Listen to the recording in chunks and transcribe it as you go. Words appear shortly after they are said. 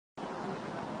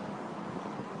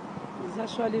He's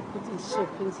actually putting soap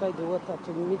inside the water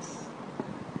to mix.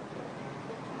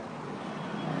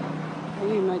 Can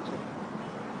you imagine?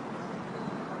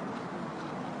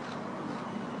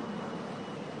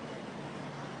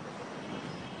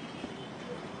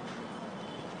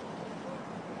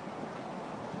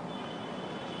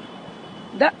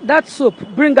 That soap,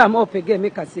 bring them up again,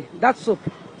 make us see. That soap.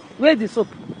 Where the soap?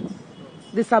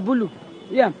 The sabulu.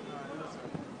 Yeah.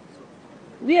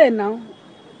 Where now?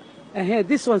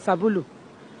 This one sabulu.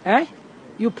 Eh?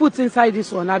 You put inside this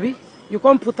one, Abi. You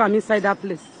can't put them inside that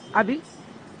place. Abi.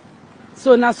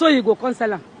 So now so you go cancel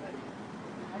them.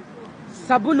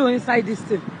 Sabulu inside this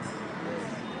thing.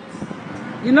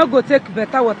 You no go take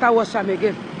better water wash them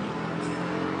again.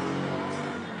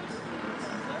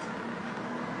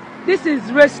 This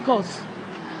is race course.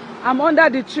 I'm under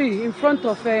the tree in front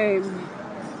of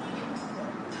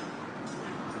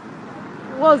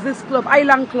what's this club?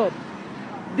 Island Club.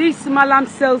 This Malam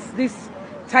sells this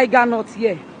tiger nut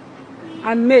here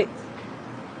and mate.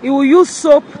 He will use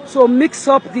soap to mix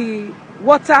up the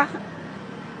water,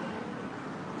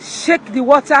 shake the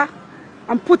water,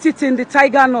 and put it in the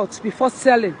tiger nut before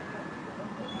selling.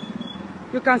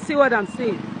 You can see what I'm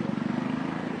saying.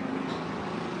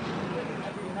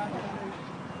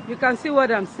 You can see what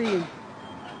I'm saying.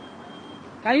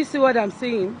 Can you see what I'm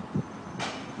saying?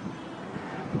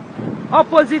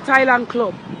 Opposite Island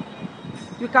Club.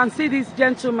 You can see this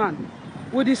gentleman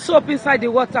with the soap inside the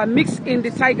water mixed in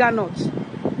the tiger nut.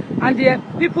 And the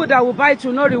people that will buy it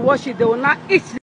will not rewash it. They will not eat